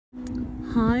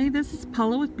Hi, this is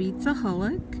Paula with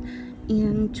Beadsaholic,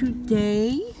 and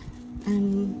today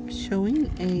I'm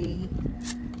showing a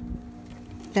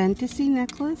fantasy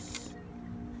necklace,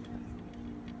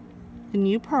 a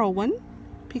new pearl one,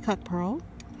 Peacock Pearl,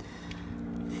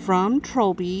 from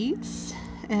Trollbeads,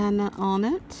 and on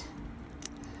it,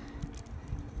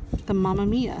 the Mamma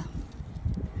Mia.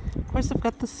 Of course, I've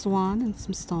got the swan and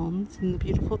some stones and the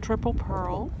beautiful triple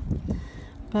pearl.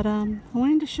 But I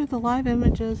wanted to show the live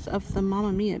images of the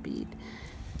Mamma Mia bead.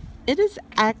 It is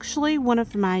actually one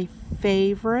of my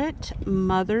favorite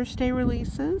Mother's Day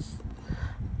releases.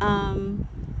 Of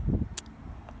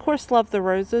course, love the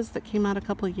roses that came out a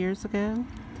couple of years ago,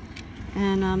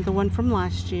 and the one from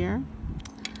last year.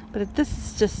 But this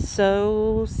is just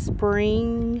so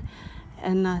spring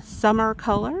and summer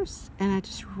colors, and I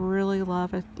just really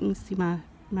love it. You can see my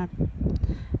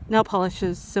nail polish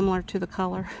is similar to the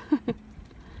color.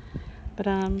 But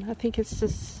I think it's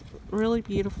just really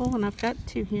beautiful, and I've got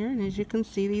two here, and as you can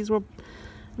see, these were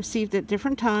received at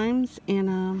different times,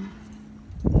 and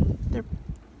they're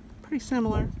pretty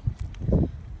similar,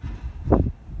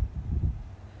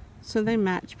 so they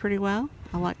match pretty well.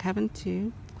 I like having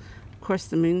two. Of course,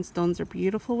 the moonstones are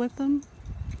beautiful with them,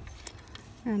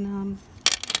 and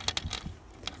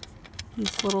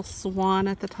this little swan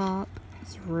at the top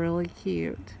is really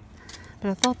cute.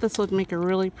 But I thought this would make a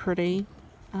really pretty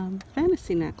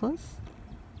fantasy necklace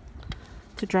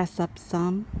to dress up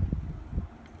some.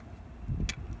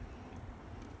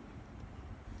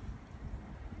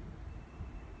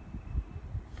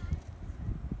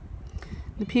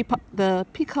 The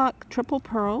Peacock Triple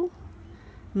Pearl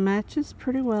matches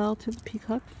pretty well to the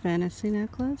Peacock Fantasy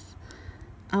necklace.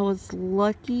 I was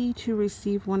lucky to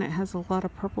receive one that has a lot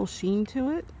of purple sheen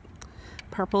to it.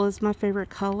 Purple is my favorite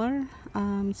color,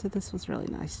 so this was really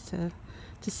nice to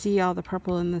see all the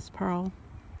purple in this pearl.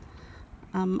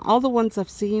 All the ones I've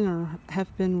seen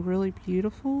have been really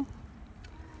beautiful.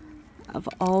 I've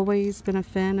always been a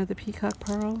fan of the Peacock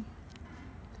Pearl,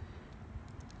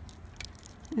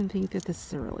 and think that this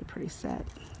is a really pretty set.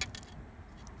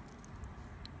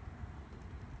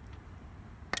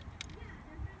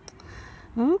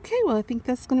 Okay, well, I think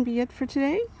that's going to be it for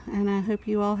today, and I hope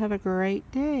you all have a great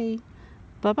day.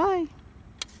 Bye-bye.